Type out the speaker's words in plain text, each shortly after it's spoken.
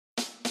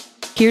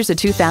Here's a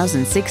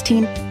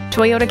 2016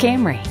 Toyota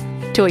Camry.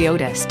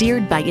 Toyota,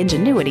 steered by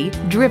ingenuity,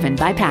 driven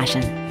by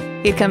passion.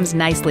 It comes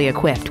nicely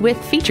equipped with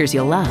features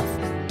you'll love: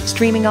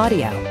 streaming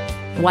audio,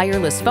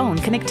 wireless phone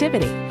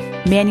connectivity,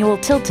 manual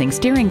tilting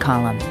steering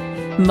column,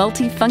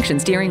 multi-function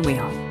steering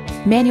wheel,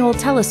 manual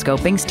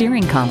telescoping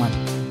steering column,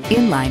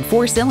 inline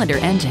 4-cylinder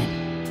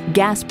engine,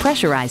 gas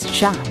pressurized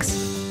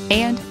shocks,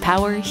 and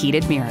power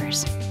heated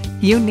mirrors.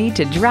 You need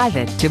to drive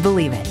it to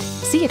believe it.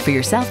 See it for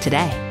yourself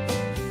today.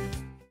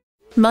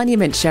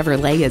 Monument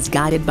Chevrolet is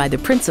guided by the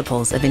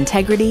principles of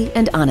integrity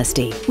and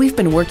honesty. We've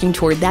been working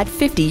toward that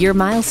 50-year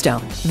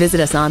milestone. Visit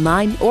us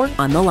online or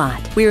on the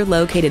lot. We're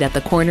located at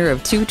the corner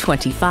of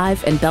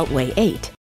 225 and Beltway 8.